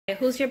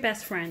Who's your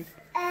best friend?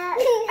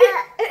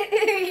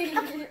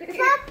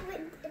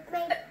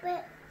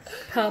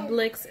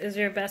 Publix is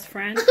your best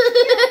friend?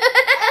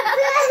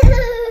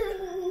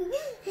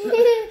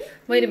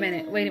 Wait a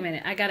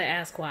minute. I gotta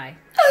ask why.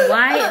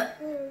 Why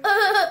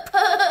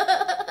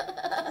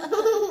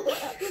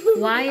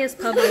is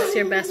Publix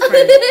your best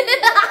friend?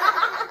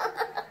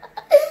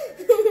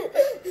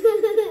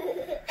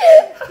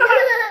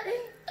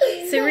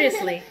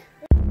 Seriously.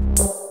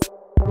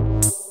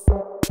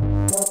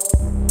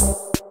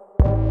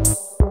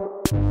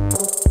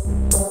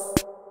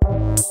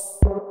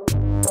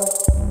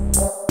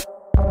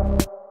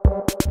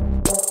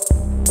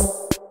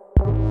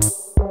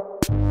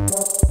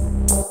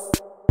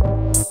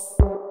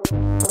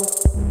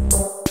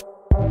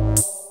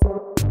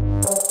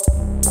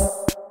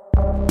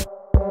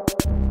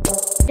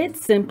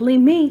 It's simply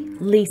me,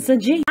 Lisa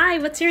G. Hi,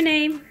 what's your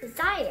name?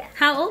 Zaya.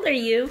 How old are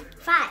you?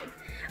 5.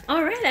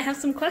 All right, I have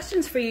some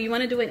questions for you. You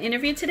want to do an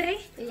interview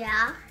today?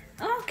 Yeah.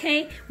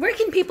 Okay. Where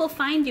can people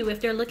find you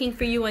if they're looking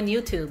for you on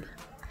YouTube?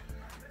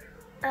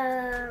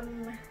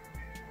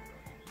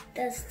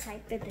 Just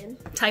type it in.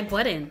 Type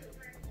what in?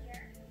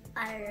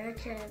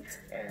 Kids.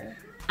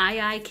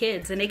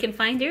 Kids, and they can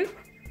find you?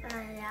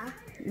 Yeah.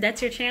 That's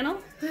your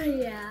channel?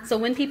 Yeah. So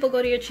when people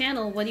go to your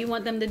channel, what do you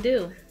want them to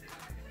do?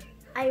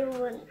 I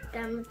want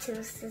them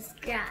to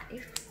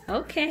subscribe.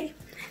 Okay.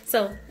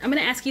 So I'm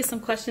going to ask you some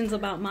questions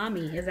about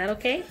Mommy. Is that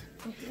okay?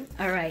 Mm-hmm.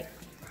 All right.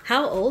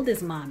 How old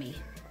is Mommy?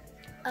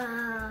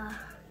 I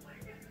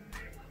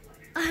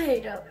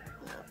don't know.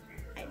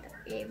 I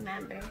don't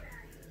remember.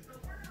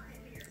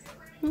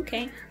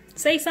 Okay.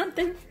 Say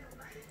something.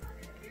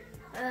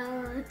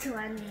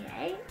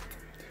 28.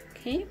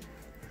 Okay.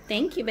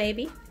 Thank you,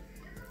 baby.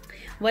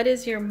 What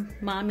is your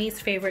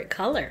mommy's favorite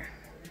color?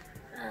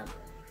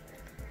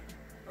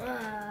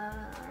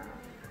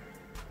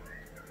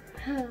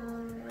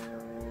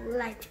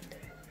 Light.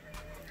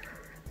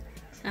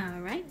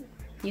 All right.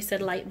 You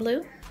said light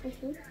blue?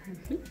 Mm-hmm.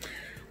 Mm-hmm.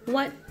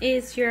 What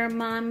is your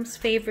mom's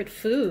favorite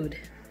food?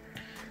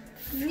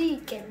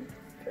 Vegan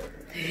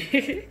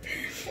food.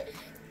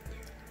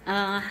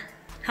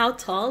 How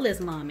tall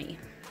is Mommy?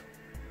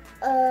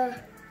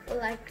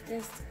 Like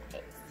this.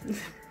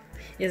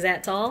 Is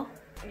that tall?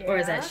 Yeah. Or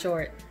is that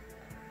short?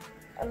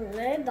 A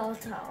little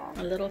tall.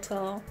 A little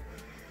tall.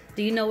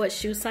 Do you know what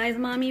shoe size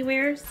Mommy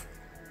wears?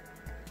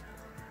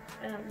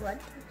 What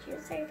did you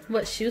say?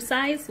 What shoe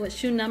size? What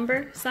shoe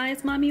number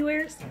size Mommy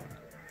wears?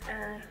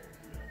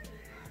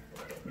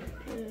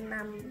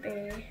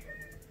 Number.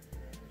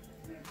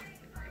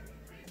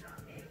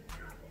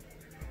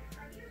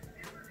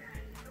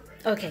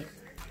 Okay.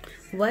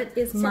 What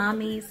is 7.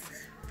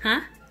 Mommy's?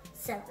 Huh?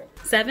 7.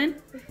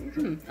 7?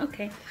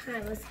 Okay. I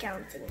was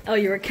counting. Oh,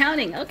 you were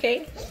counting.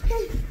 Okay.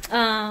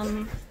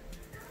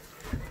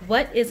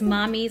 What is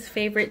Mommy's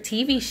favorite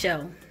TV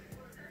show?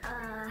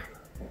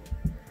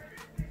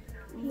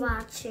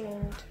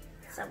 Watching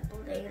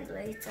something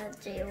Lisa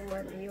G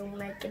when you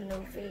make a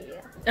new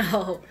video.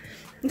 Oh.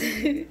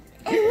 And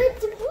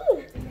what's the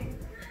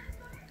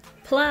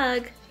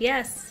Plug.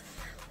 Yes.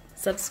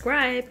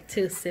 Subscribe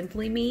to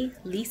Simply Me,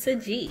 Lisa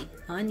G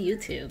on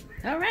YouTube.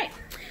 All right.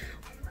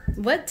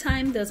 What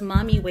time does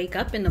Mommy wake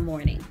up in the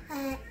morning?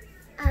 I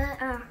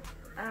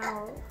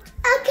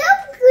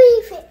can't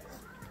believe it.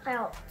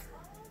 Out.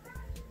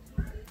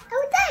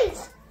 Oh,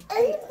 nice.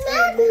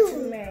 It's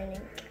morning.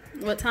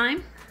 What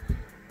time?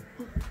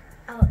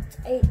 Out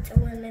 8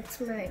 when it's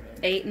morning.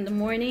 8 in the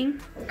morning.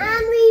 And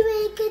we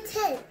make it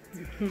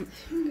 10.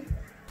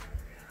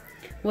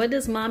 What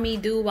does Mommy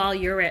do while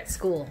you're at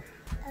school?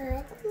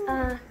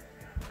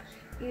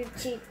 You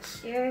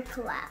teach your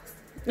class.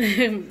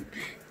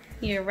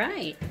 You're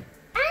right.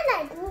 I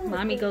like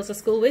Mommy goes to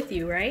school with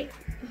you, right?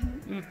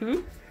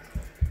 Mm-hmm.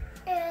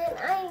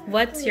 And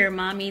What's your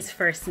mommy's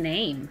first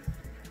name?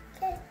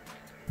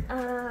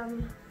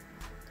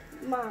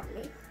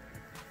 Mommy.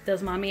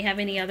 Does Mommy have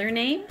any other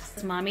names?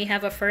 Does Mommy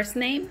have a first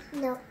name?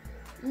 No,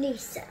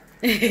 Lisa.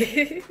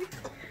 Okay.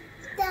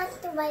 That's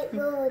the right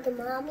word,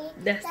 Mommy.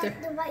 That's the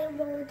right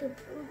word.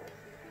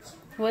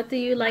 What do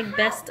you like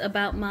best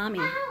about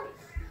Mommy?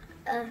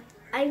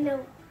 I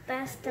know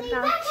best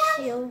about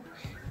you.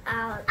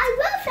 I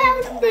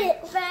found the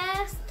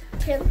best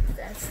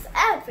princess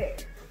ever.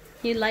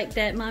 You like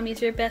that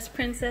Mommy's your best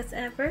princess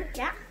ever?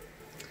 Yeah.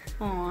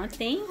 Aw,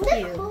 thank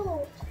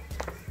you.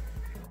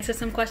 Answer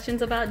some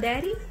questions about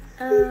Daddy?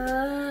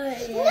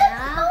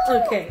 Yeah.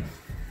 Okay.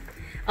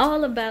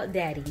 All about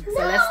Daddy. So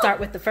let's start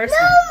with the first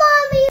one.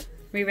 Mommy.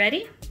 We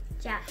ready?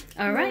 Yeah.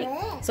 All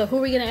right. So who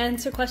are we going to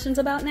answer questions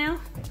about now?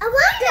 I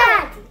want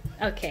Daddy.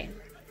 Okay.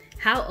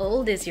 How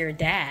old is your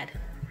dad?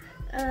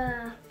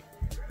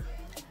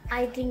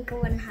 I think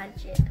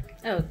 100.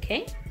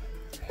 Okay.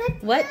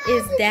 What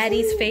is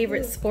Daddy's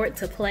favorite sport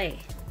to play?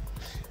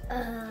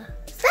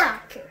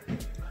 Soccer.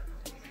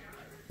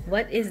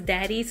 What is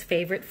Daddy's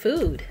favorite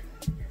food?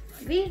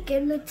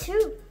 Vegan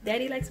too.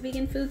 Daddy likes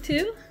vegan food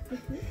too?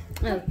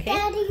 Okay.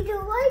 Daddy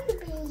don't like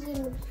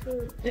vegan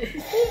food.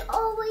 He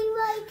always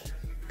like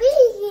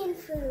vegan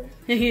food.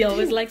 He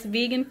always likes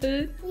vegan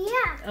food?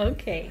 Yeah.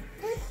 Okay.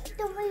 That's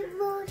the way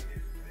food.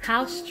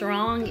 How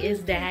strong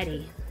is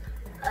Daddy?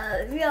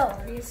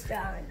 Really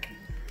strong.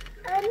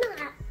 I'm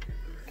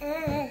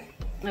not.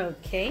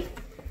 Okay.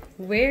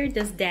 Where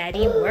does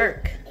Daddy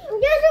work?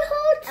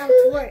 At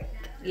work.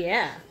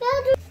 Yeah.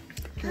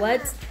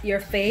 What's your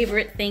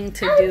favorite thing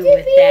to do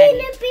with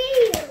Daddy?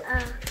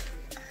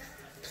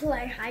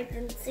 Play hide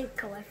and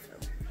seek with him.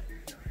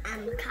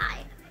 And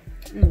Kaya.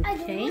 I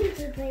don't Okay. want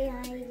to play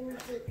hide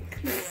and seek.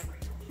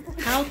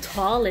 How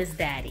tall is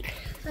Daddy?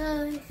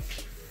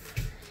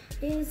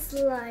 He's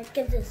like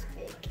this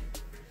big.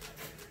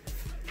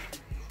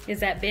 Is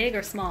that big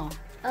or small?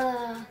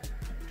 A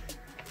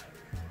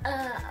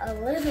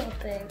little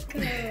bit,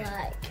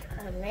 like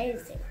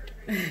amazing.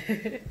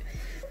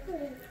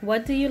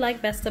 What do you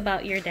like best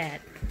about your dad?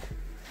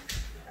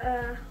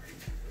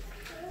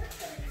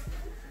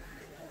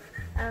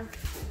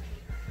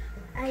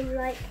 I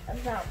like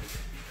about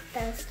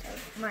best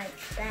of my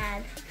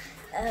dad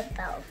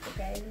about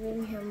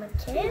giving him a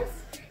kiss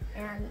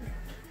and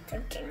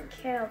taking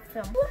care of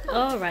him.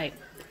 All right.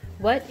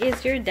 What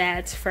is your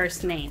dad's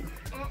first name?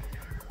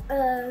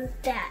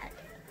 Dad.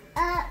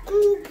 And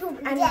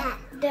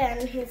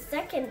then his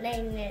second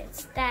name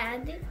is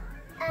Daddy.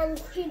 And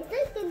his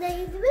second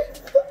name is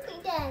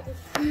Poopy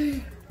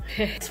Daddy.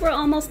 We're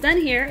almost done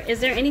here. Is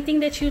there anything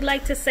that you'd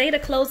like to say to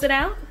close it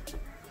out?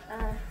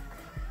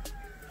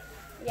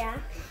 Yeah.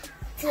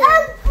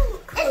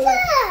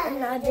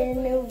 Another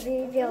new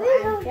video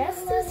and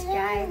just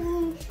subscribe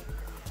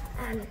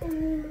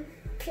and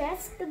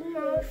press the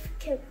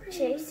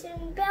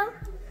notification bell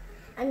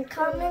and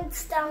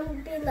comments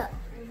down below.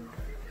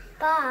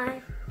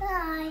 Bye.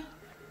 Bye.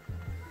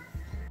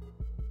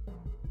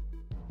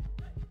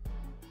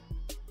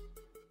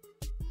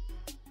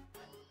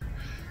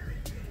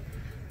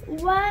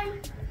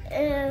 One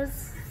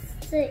is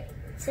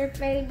six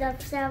afraid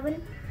of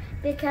 7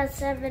 because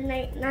 7,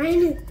 8,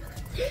 9.